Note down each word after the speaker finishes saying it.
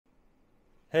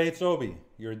Hey, it's Obie,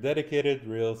 your dedicated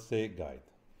real estate guide.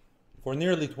 For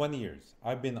nearly 20 years,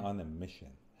 I've been on a mission,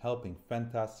 helping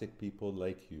fantastic people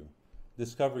like you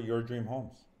discover your dream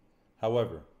homes.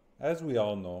 However, as we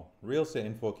all know, real estate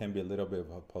info can be a little bit of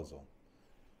a puzzle.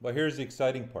 But here's the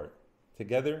exciting part.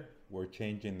 Together, we're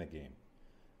changing the game.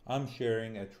 I'm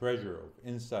sharing a treasure of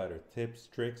insider tips,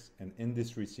 tricks, and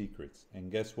industry secrets. And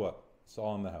guess what? It's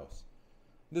all in the house.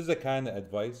 This is the kind of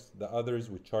advice that others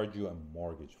would charge you a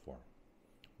mortgage for.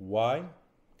 Why?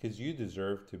 Because you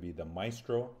deserve to be the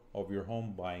maestro of your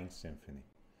home buying symphony.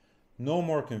 No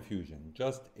more confusion,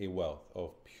 just a wealth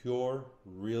of pure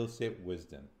real estate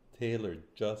wisdom tailored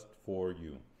just for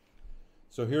you.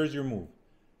 So here's your move.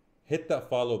 Hit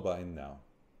that follow button now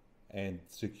and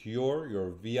secure your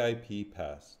VIP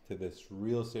pass to this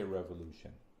real estate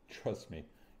revolution. Trust me,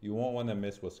 you won't want to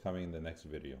miss what's coming in the next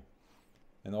video.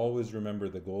 And always remember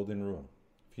the golden rule.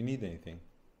 If you need anything,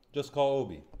 just call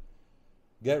Obie.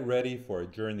 Get ready for a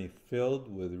journey filled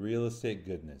with real estate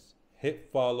goodness. Hit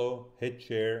follow, hit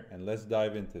share, and let's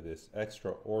dive into this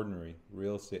extraordinary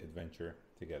real estate adventure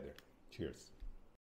together. Cheers.